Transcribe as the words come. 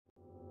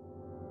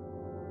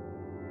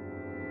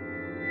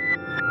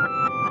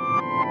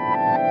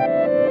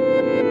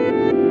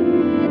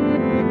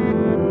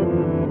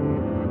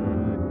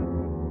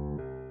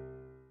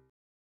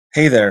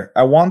Hey there,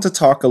 I want to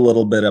talk a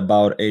little bit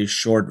about a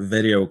short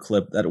video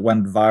clip that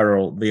went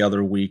viral the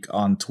other week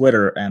on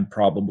Twitter and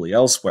probably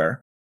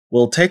elsewhere.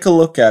 We'll take a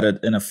look at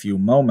it in a few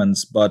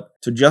moments, but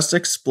to just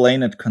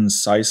explain it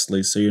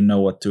concisely so you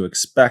know what to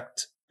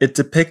expect, it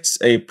depicts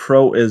a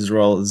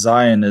pro-Israel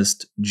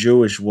Zionist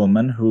Jewish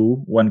woman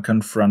who, when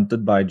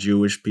confronted by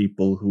Jewish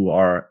people who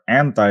are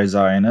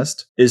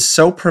anti-Zionist, is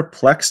so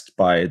perplexed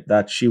by it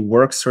that she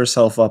works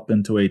herself up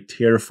into a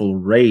tearful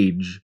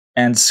rage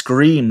and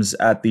screams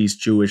at these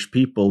Jewish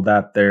people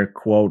that they're,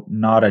 quote,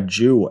 not a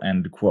Jew,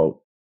 end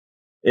quote.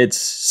 It's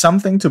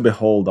something to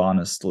behold,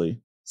 honestly.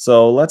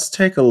 So let's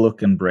take a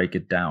look and break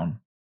it down.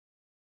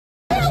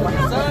 We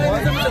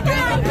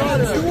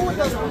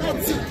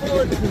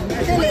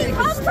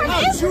come from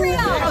Israel!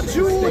 Our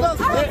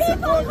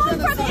people come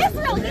from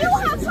Israel! You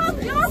have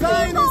come, your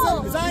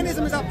people!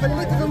 Zionism is a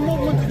political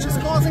movement which is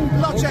causing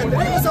bloodshed.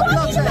 What are you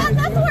talking about?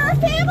 That's where our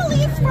family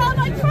is from.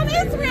 I'm from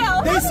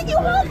Israel. How did you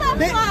hold that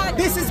flag?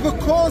 This is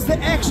because the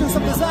actions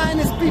of the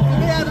Zionist people,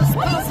 they are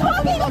responsible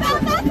for the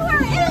bloodshed. What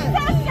are you talking about? That's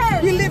where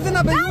ancestors! We lived in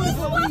a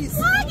beautiful peace.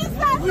 What flag is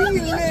that? How can you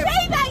say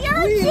that?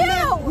 You're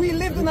a Jew! We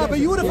lived in a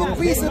beautiful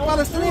peace with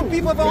Palestinian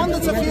people for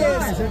hundreds of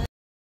years.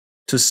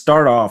 To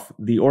start off,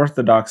 the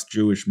Orthodox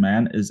Jewish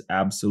man is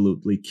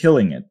absolutely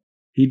killing it.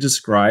 He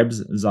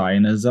describes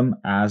Zionism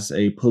as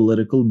a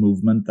political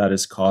movement that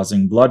is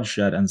causing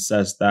bloodshed and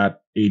says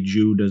that a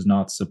Jew does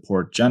not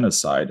support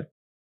genocide.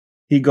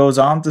 He goes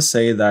on to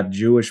say that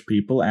Jewish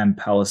people and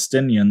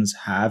Palestinians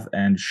have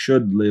and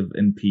should live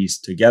in peace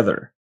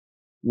together.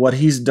 What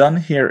he's done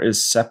here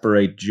is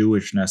separate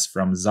Jewishness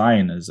from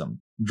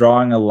Zionism,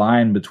 drawing a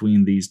line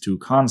between these two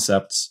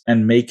concepts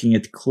and making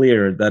it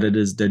clear that it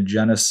is the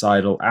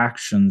genocidal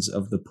actions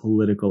of the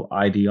political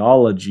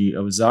ideology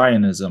of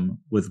Zionism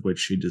with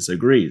which he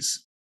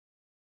disagrees.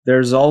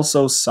 There's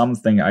also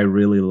something I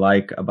really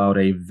like about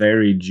a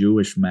very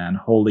Jewish man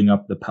holding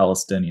up the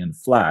Palestinian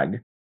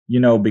flag.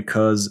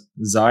 Because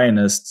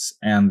Zionists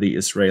and the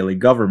Israeli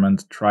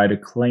government try to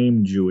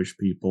claim Jewish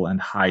people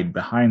and hide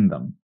behind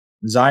them.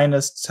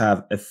 Zionists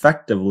have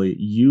effectively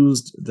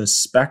used the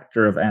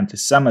specter of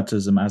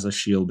antisemitism as a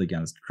shield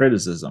against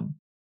criticism.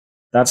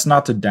 That's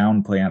not to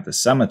downplay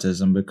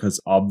antisemitism, because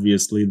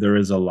obviously there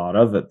is a lot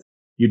of it.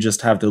 You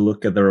just have to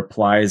look at the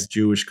replies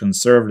Jewish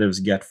conservatives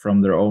get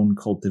from their own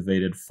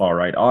cultivated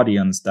far-right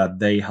audience that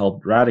they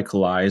helped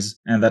radicalize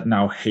and that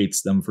now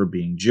hates them for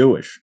being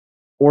Jewish.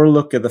 Or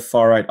look at the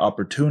far-right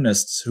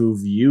opportunists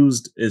who've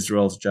used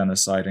Israel's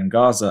genocide in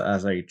Gaza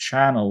as a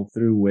channel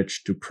through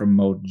which to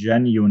promote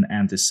genuine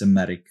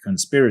anti-Semitic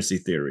conspiracy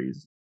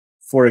theories.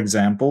 For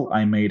example,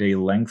 I made a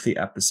lengthy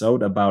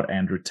episode about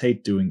Andrew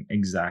Tate doing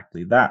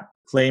exactly that,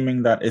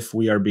 claiming that if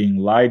we are being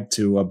lied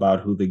to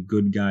about who the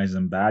good guys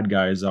and bad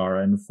guys are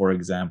in, for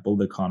example,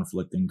 the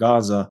conflict in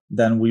Gaza,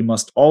 then we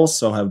must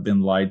also have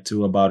been lied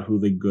to about who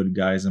the good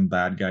guys and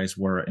bad guys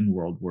were in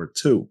World War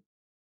II.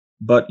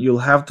 But you'll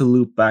have to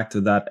loop back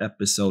to that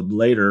episode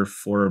later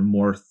for a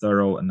more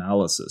thorough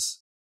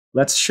analysis.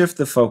 Let's shift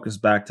the focus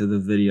back to the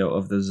video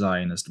of the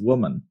Zionist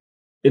woman.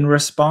 In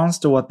response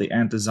to what the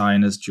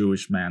anti-Zionist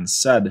Jewish man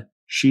said,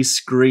 she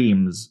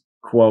screams,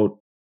 quote,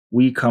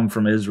 "We come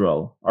from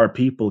Israel. Our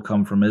people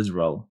come from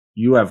Israel.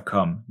 You have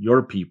come,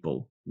 your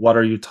people. What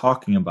are you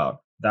talking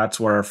about? That's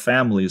where our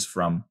family is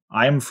from.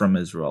 I'm from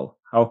Israel.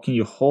 How can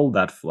you hold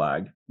that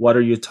flag? What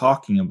are you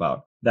talking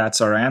about?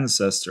 That's our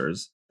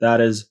ancestors. That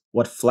is,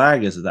 what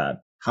flag is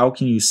that? How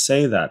can you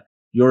say that?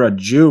 You're a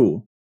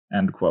Jew,"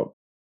 end quote.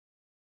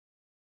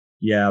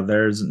 Yeah,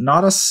 there's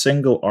not a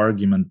single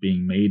argument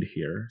being made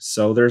here,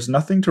 so there's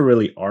nothing to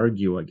really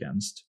argue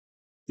against.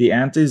 The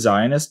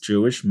anti-Zionist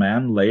Jewish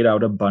man laid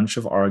out a bunch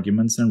of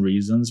arguments and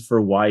reasons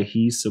for why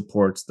he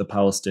supports the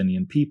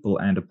Palestinian people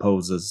and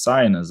opposes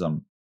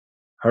Zionism.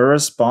 Her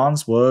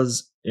response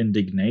was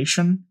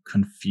indignation,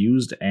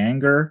 confused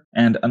anger,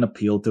 and an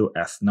appeal to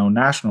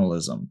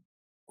ethnonationalism.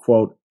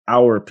 Quote,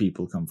 "Our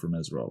people come from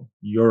Israel.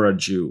 You're a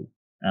Jew,"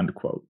 end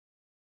quote.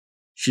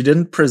 She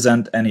didn't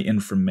present any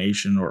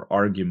information or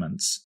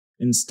arguments.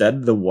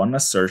 Instead, the one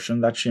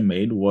assertion that she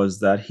made was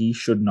that he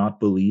should not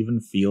believe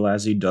and feel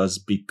as he does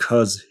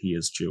because he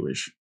is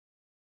Jewish.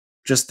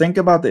 Just think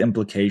about the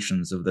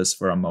implications of this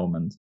for a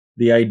moment.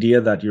 The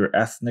idea that your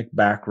ethnic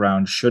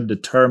background should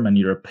determine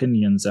your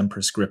opinions and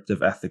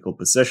prescriptive ethical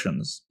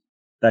positions.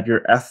 That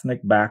your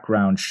ethnic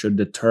background should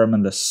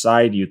determine the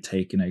side you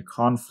take in a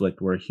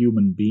conflict where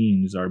human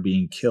beings are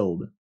being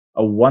killed.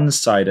 A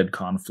one-sided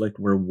conflict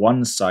where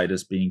one side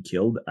is being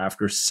killed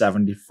after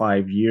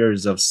 75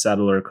 years of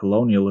settler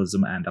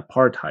colonialism and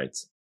apartheid.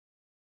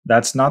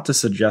 That's not to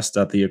suggest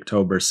that the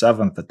October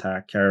 7th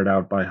attack carried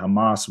out by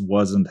Hamas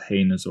wasn't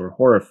heinous or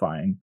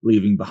horrifying,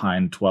 leaving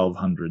behind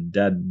 1,200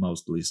 dead,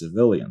 mostly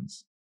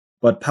civilians.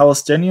 But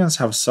Palestinians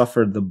have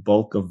suffered the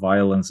bulk of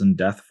violence and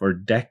death for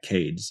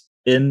decades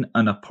in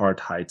an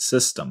apartheid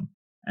system,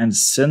 and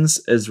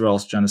since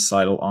Israel's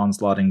genocidal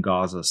onslaught in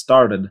Gaza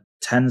started,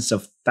 tens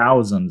of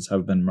thousands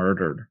have been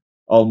murdered,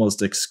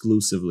 almost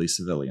exclusively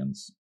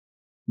civilians.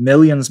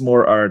 Millions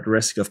more are at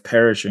risk of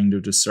perishing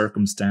due to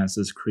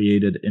circumstances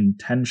created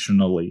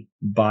intentionally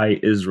by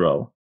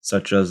Israel,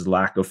 such as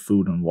lack of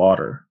food and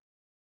water.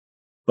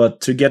 But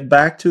to get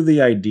back to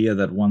the idea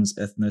that one's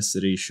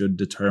ethnicity should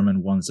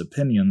determine one's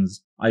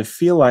opinions, I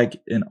feel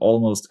like in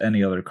almost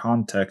any other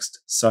context,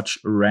 such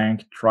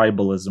rank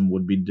tribalism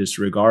would be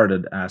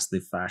disregarded as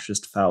the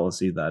fascist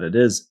fallacy that it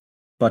is.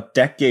 But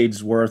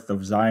decades worth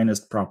of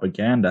Zionist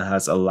propaganda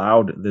has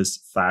allowed this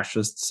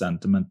fascist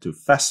sentiment to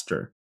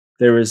fester.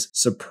 There is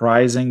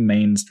surprising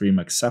mainstream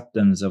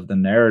acceptance of the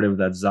narrative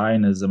that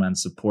Zionism and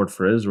support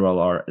for Israel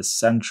are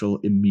essential,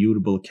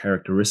 immutable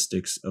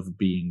characteristics of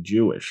being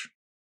Jewish.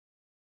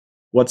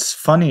 What's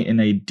funny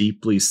in a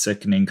deeply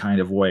sickening kind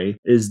of way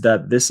is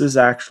that this is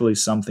actually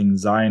something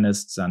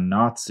Zionists and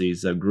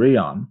Nazis agree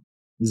on.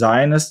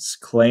 Zionists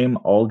claim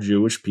all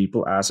Jewish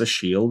people as a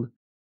shield,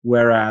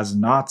 whereas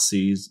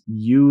Nazis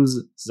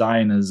use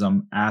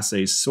Zionism as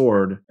a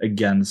sword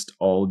against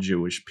all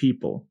Jewish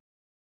people.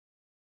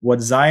 What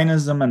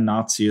Zionism and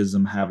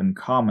Nazism have in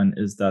common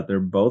is that they're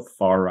both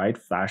far-right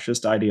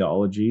fascist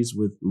ideologies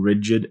with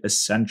rigid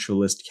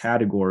essentialist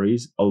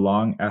categories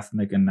along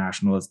ethnic and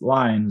nationalist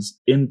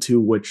lines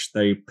into which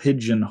they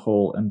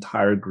pigeonhole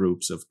entire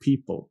groups of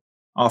people,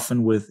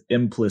 often with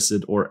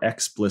implicit or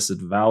explicit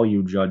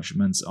value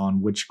judgments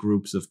on which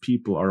groups of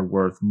people are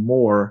worth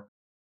more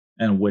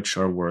and which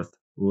are worth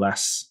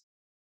less.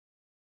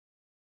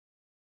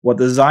 What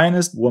the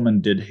Zionist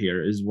woman did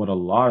here is what a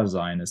lot of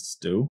Zionists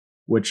do,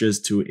 which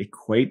is to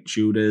equate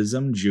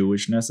Judaism,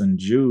 Jewishness, and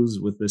Jews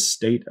with the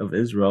state of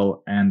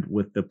Israel and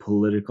with the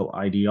political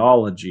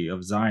ideology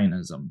of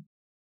Zionism.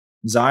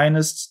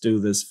 Zionists do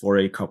this for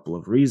a couple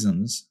of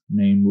reasons,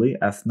 namely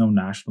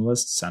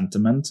ethno-nationalist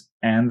sentiment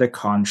and the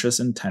conscious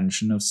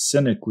intention of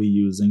cynically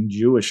using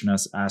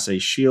Jewishness as a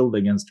shield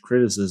against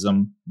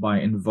criticism by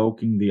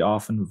invoking the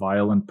often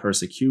violent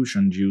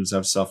persecution Jews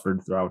have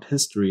suffered throughout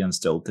history and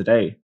still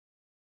today.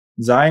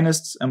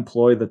 Zionists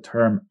employ the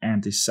term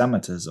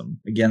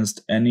anti-Semitism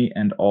against any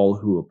and all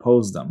who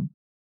oppose them.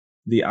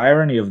 The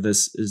irony of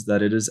this is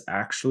that it is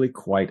actually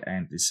quite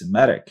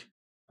anti-Semitic.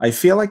 I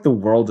feel like the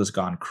world has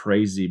gone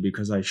crazy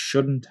because I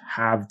shouldn't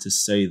have to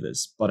say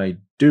this, but I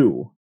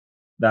do.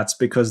 That's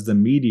because the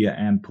media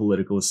and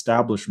political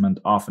establishment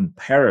often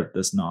parrot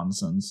this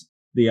nonsense.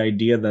 The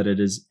idea that it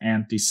is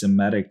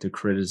anti-Semitic to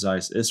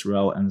criticize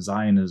Israel and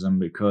Zionism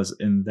because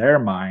in their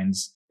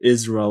minds,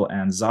 Israel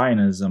and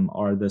Zionism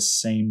are the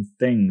same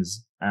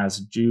things as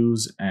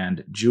Jews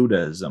and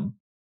Judaism.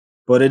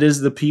 But it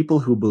is the people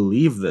who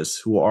believe this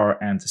who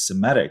are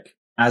anti-Semitic,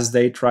 as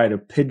they try to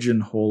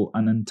pigeonhole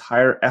an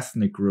entire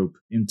ethnic group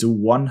into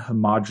one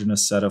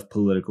homogeneous set of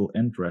political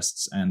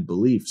interests and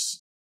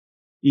beliefs.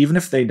 Even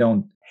if they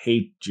don't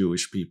hate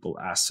Jewish people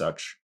as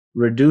such,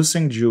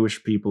 reducing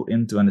Jewish people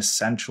into an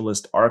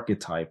essentialist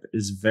archetype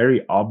is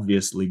very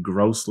obviously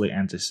grossly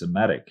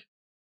anti-Semitic.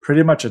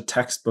 Pretty much a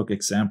textbook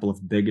example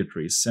of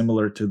bigotry,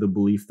 similar to the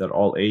belief that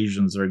all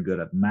Asians are good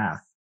at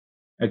math.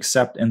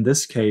 Except in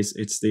this case,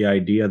 it's the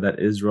idea that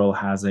Israel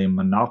has a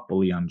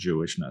monopoly on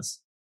Jewishness.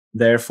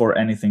 Therefore,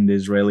 anything the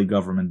Israeli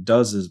government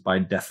does is by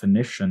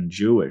definition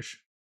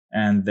Jewish,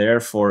 and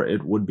therefore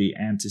it would be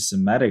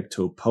anti-Semitic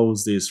to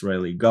oppose the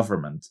Israeli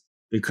government,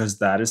 because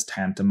that is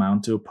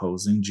tantamount to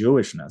opposing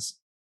Jewishness.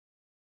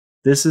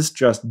 This is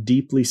just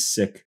deeply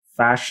sick,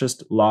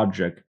 fascist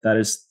logic that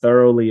is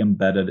thoroughly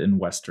embedded in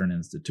Western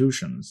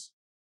institutions.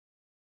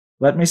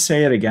 Let me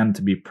say it again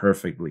to be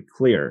perfectly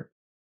clear.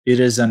 It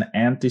is an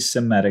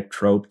anti-Semitic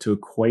trope to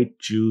equate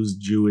Jews,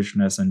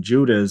 Jewishness, and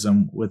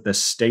Judaism with the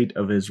state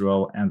of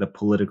Israel and the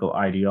political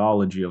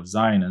ideology of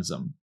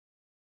Zionism.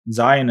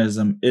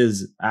 Zionism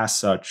is, as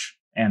such,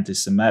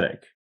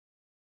 anti-Semitic.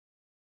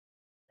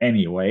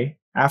 Anyway,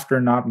 after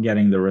not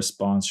getting the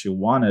response she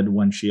wanted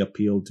when she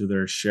appealed to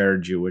their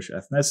shared Jewish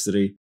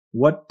ethnicity,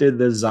 what did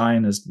the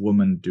Zionist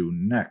woman do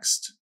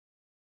next?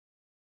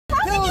 How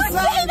can you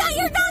say that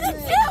you're not a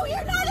Jew?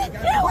 You're not a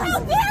Jew! How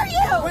dare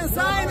you! When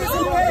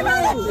Zionism You're came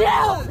not a in,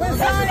 Jew! when Just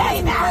say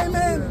Zionism that! came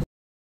in,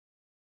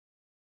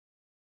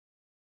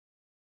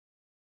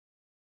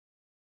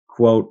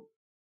 Quote,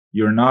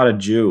 "You're not a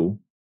Jew.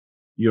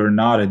 You're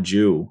not a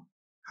Jew.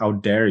 How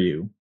dare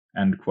you?"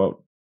 End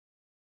quote.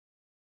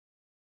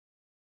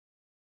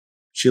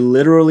 She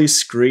literally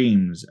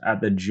screams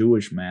at the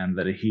Jewish man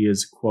that he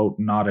is, quote,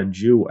 not a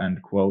Jew,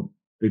 end quote,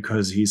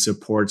 because he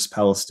supports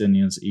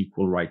Palestinians'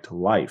 equal right to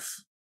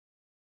life.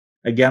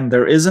 Again,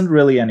 there isn't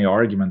really any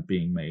argument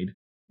being made.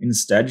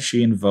 Instead,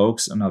 she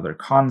invokes another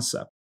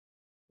concept.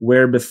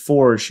 Where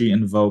before she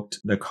invoked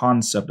the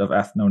concept of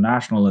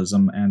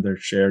ethno-nationalism and their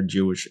shared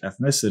Jewish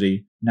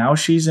ethnicity, now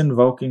she's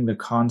invoking the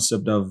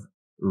concept of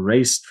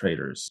race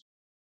traitors.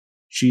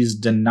 She's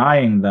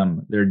denying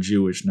them their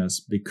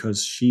Jewishness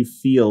because she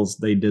feels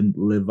they didn't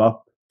live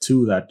up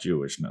to that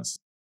Jewishness.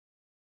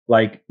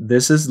 Like,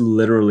 this is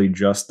literally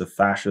just the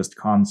fascist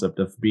concept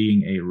of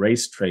being a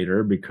race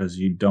traitor because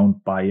you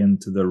don't buy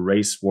into the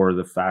race war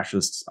the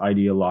fascists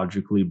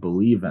ideologically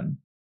believe in.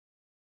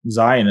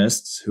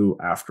 Zionists, who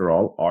after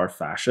all are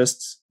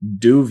fascists,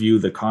 do view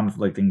the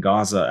conflict in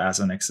Gaza as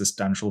an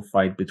existential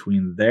fight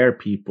between their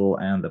people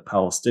and the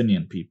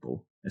Palestinian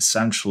people,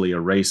 essentially a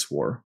race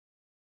war.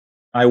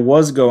 I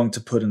was going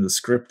to put in the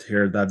script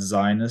here that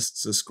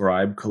Zionists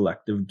ascribe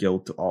collective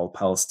guilt to all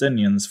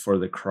Palestinians for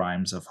the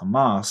crimes of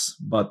Hamas,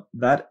 but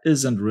that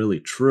isn't really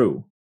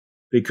true,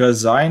 because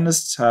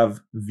Zionists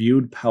have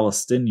viewed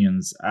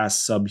Palestinians as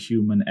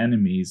subhuman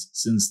enemies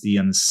since the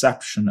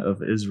inception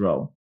of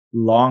Israel,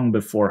 long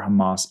before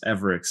Hamas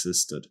ever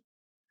existed.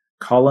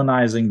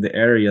 Colonizing the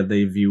area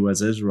they view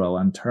as Israel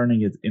and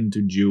turning it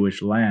into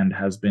Jewish land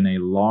has been a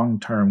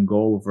long-term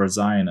goal for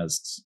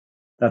Zionists.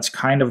 That's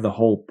kind of the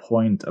whole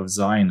point of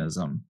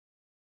Zionism.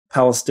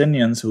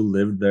 Palestinians who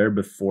lived there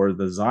before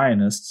the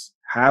Zionists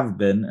have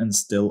been and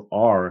still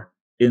are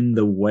in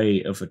the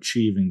way of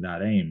achieving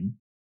that aim.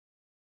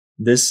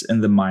 This,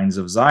 in the minds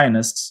of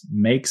Zionists,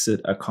 makes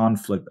it a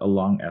conflict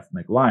along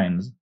ethnic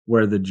lines,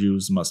 where the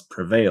Jews must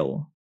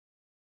prevail.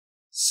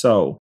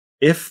 So,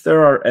 if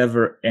there are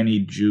ever any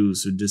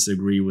Jews who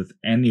disagree with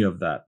any of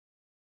that,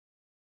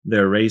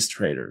 they're race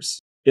traitors,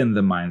 in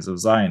the minds of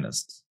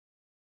Zionists.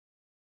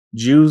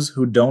 Jews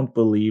who don't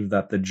believe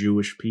that the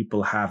Jewish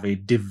people have a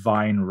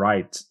divine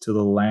right to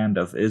the land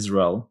of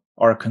Israel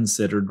are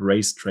considered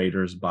race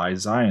traitors by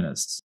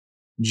Zionists.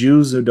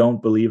 Jews who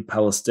don't believe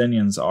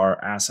Palestinians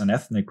are, as an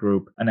ethnic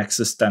group, an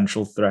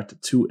existential threat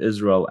to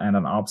Israel and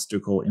an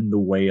obstacle in the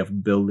way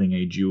of building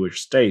a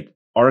Jewish state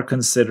are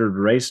considered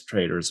race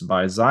traitors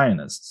by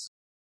Zionists.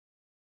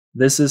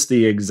 This is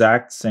the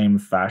exact same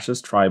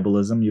fascist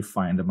tribalism you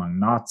find among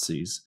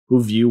Nazis,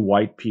 who view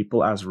white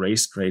people as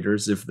race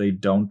traitors if they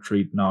don't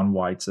treat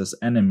non-whites as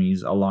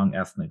enemies along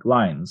ethnic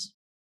lines.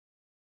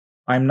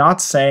 I'm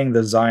not saying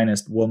the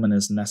Zionist woman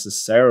is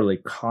necessarily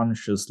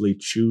consciously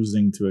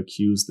choosing to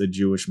accuse the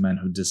Jewish men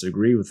who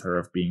disagree with her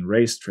of being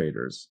race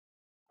traitors.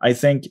 I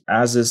think,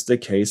 as is the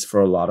case for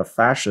a lot of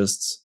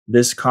fascists,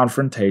 this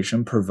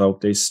confrontation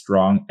provoked a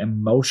strong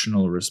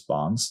emotional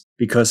response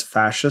because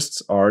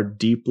fascists are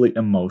deeply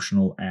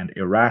emotional and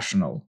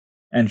irrational,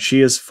 and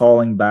she is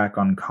falling back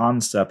on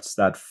concepts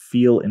that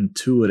feel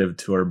intuitive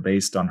to her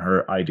based on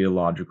her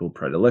ideological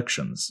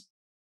predilections.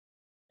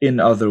 In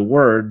other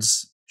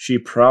words, she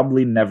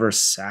probably never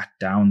sat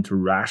down to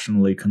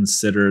rationally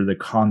consider the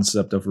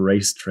concept of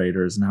race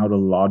traitors and how to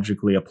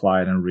logically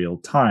apply it in real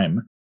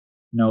time.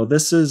 No,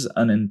 this is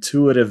an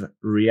intuitive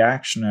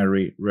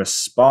reactionary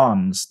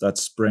response that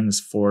springs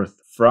forth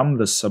from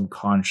the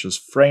subconscious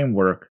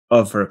framework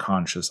of her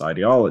conscious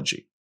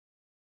ideology.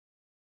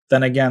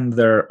 Then again,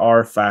 there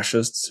are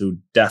fascists who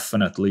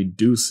definitely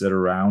do sit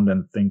around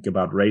and think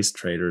about race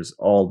traitors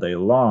all day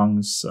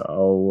long,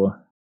 so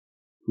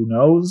who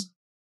knows?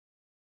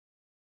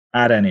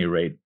 At any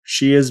rate,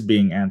 she is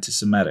being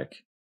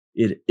anti-Semitic.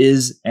 It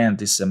is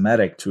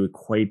anti-Semitic to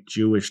equate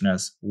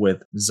Jewishness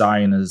with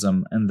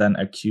Zionism and then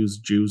accuse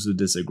Jews who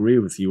disagree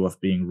with you of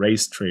being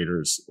race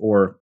traitors,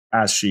 or,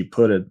 as she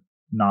put it,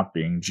 not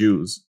being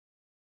Jews.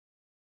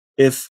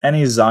 If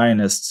any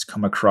Zionists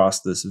come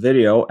across this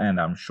video, and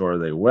I'm sure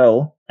they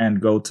will,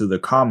 and go to the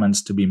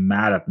comments to be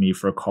mad at me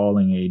for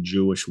calling a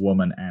Jewish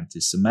woman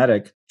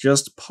anti-Semitic,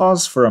 just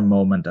pause for a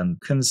moment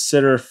and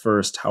consider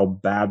first how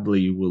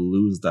badly you will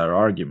lose that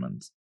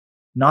argument.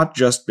 Not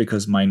just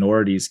because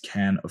minorities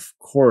can, of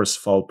course,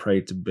 fall prey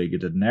to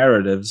bigoted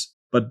narratives,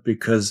 but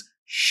because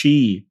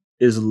she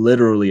is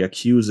literally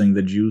accusing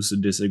the Jews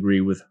who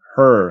disagree with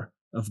her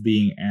of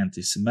being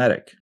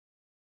anti-Semitic.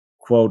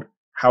 Quote,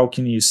 "How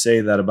can you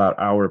say that about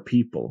our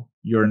people?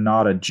 You're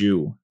not a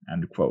Jew,"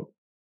 end quote.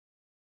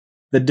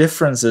 The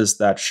difference is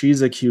that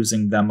she's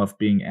accusing them of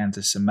being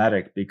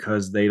anti-Semitic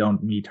because they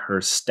don't meet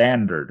her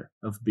standard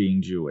of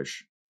being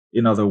Jewish.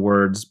 In other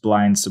words,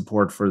 blind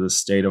support for the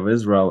State of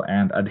Israel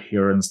and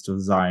adherence to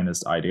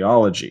Zionist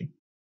ideology.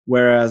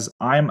 Whereas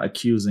I'm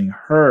accusing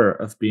her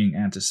of being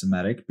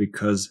anti-Semitic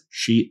because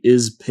she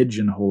is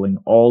pigeonholing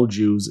all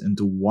Jews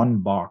into one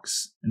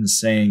box and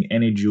saying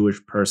any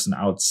Jewish person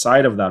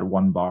outside of that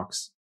one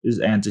box is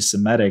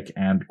anti-Semitic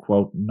and,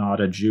 quote,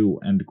 not a Jew,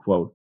 end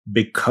quote,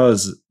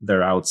 because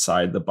they're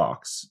outside the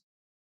box.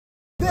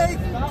 They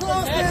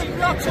cause them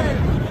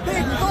bloodshed.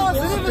 They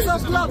cause rivers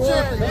of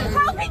bloodshed.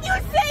 How can you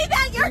say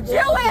that you're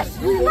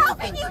Jewish? How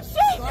can you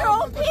shame your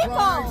own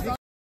people?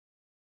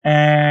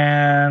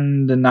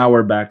 And now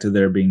we're back to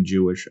their being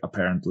Jewish,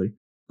 apparently,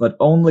 but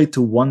only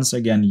to once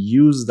again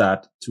use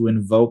that to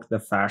invoke the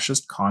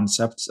fascist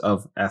concepts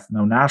of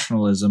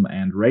ethnonationalism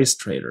and race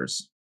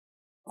traitors.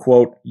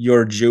 Quote,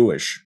 "You're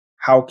Jewish.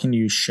 How can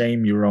you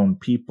shame your own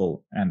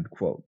people?" End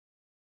quote.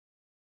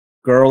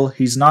 Girl,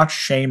 he's not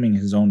shaming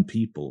his own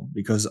people,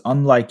 because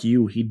unlike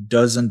you, he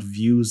doesn't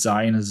view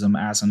Zionism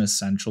as an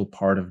essential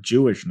part of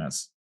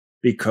Jewishness.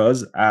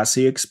 Because, as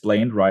he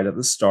explained right at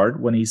the start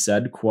when he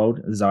said,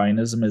 quote,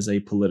 "Zionism is a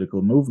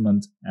political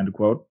movement," end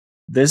quote,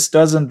 this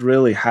doesn't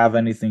really have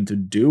anything to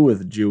do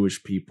with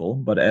Jewish people,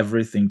 but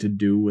everything to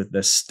do with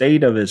the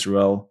State of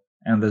Israel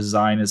and the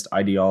Zionist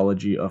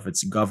ideology of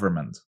its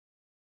government.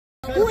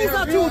 Who is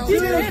that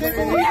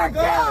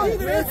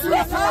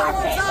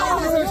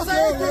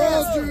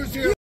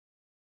Jew?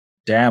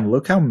 Damn,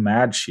 look how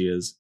mad she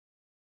is.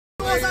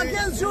 We're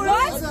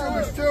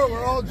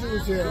all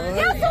Jews here.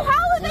 Yeah, so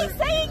how are they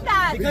saying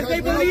that? Because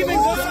they believe in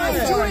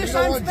Jewish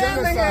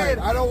genocide.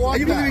 I don't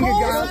want that.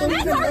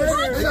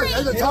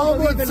 And the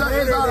Talmud is not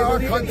our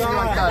country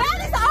like that.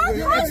 That is our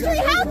country.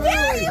 How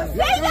dare you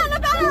say that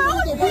about our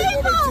own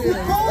people?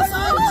 What's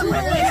wrong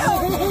with you?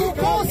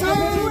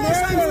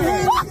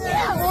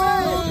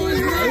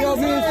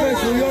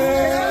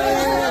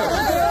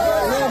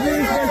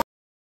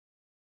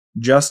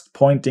 Just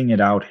pointing it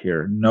out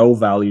here, no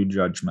value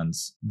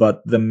judgments.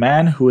 But the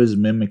man who is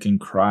mimicking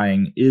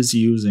crying is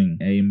using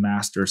a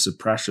master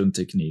suppression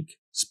technique,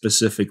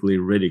 specifically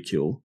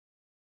ridicule.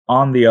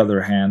 On the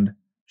other hand,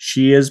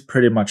 she is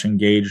pretty much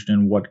engaged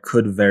in what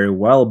could very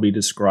well be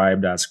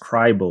described as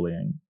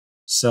crybullying.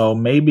 So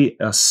maybe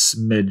a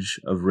smidge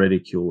of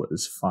ridicule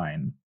is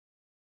fine.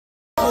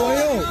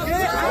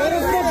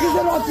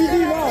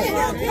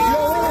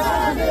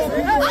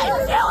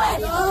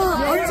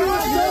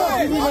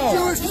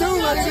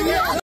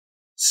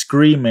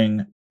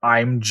 Screaming,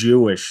 "I'm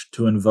Jewish,"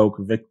 to invoke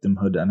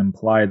victimhood and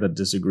imply that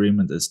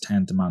disagreement is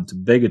tantamount to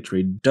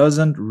bigotry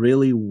doesn't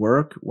really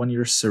work when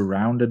you're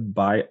surrounded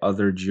by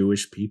other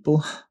Jewish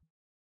people.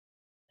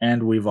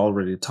 And we've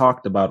already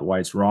talked about why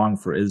it's wrong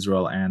for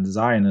Israel and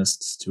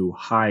Zionists to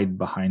hide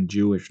behind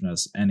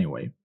Jewishness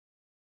anyway.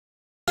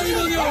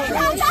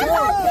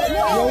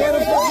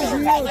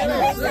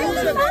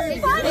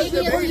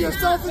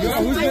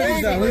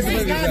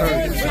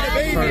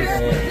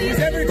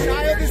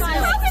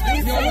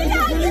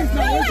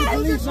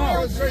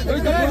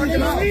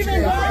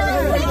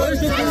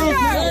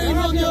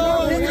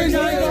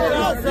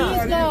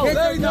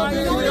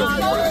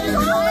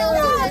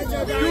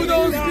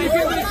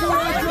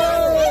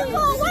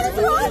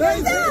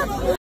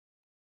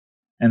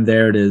 And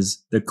there it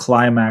is, the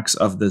climax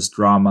of this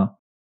drama.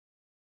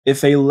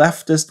 If a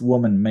leftist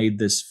woman made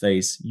this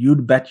face,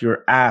 you'd bet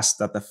your ass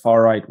that the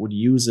far-right would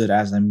use it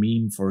as a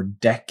meme for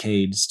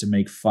decades to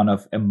make fun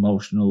of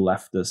emotional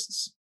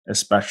leftists,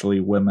 especially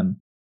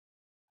women.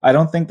 I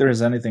don't think there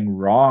is anything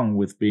wrong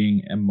with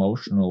being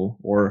emotional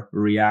or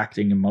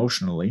reacting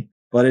emotionally,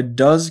 but it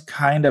does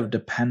kind of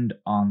depend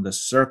on the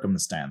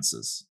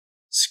circumstances.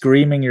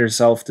 Screaming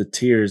yourself to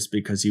tears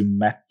because you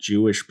met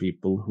Jewish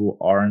people who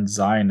aren't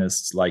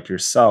Zionists like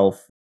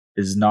yourself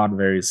is not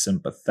very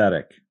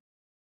sympathetic.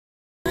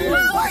 How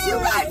are you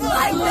right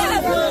like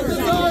that?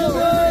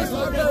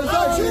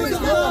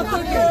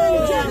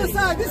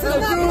 Genocide! This is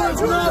not what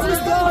Jews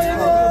stand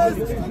for!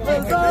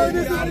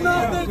 This is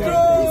not the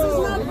truth! This is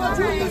not what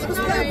Jews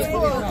stand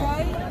for!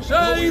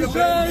 Shame,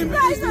 shame! You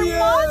guys are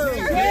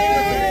monsters!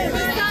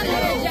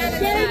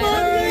 Shame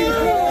on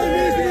you!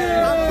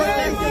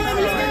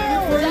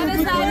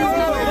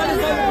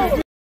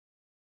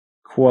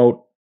 Quote,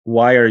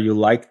 "Why are you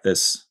like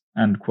this?"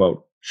 End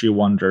quote. She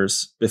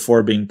wonders,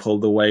 before being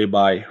pulled away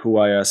by who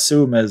I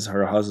assume is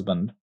her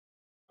husband.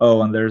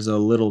 Oh, and there's a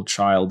little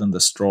child in the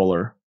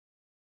stroller.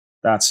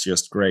 That's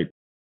just great.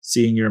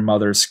 Seeing your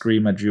mother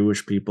scream at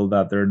Jewish people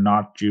that they're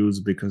not Jews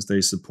because they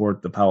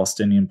support the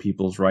Palestinian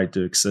people's right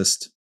to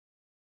exist.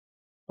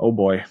 Oh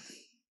boy.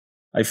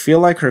 I feel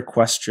like her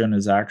question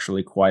is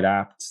actually quite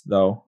apt,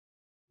 though.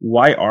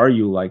 Why are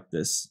you like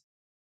this?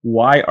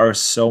 Why are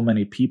so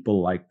many people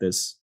like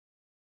this?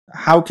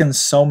 How can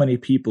so many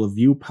people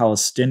view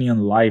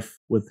Palestinian life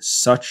with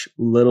such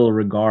little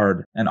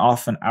regard and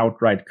often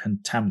outright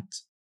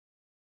contempt?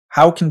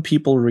 How can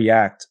people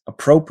react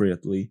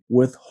appropriately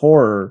with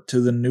horror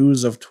to the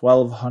news of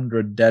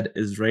 1,200 dead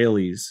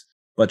Israelis,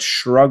 but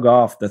shrug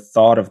off the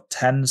thought of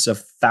tens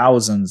of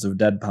thousands of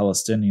dead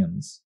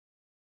Palestinians?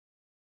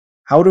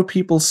 How do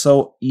people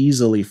so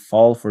easily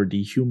fall for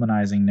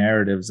dehumanizing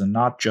narratives and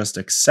not just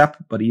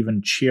accept but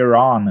even cheer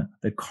on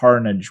the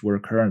carnage we're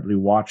currently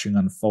watching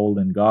unfold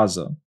in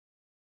Gaza?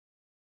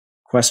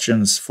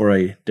 Questions for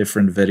a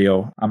different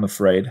video, I'm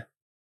afraid.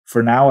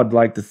 For now, I'd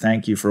like to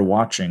thank you for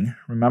watching.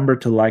 Remember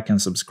to like and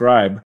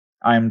subscribe.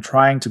 I am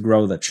trying to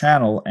grow the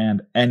channel,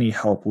 and any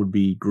help would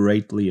be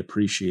greatly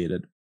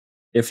appreciated.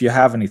 If you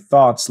have any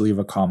thoughts, leave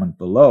a comment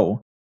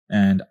below.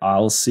 And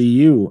I'll see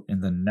you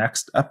in the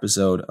next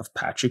episode of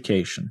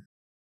Patucation.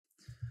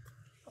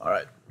 All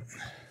right.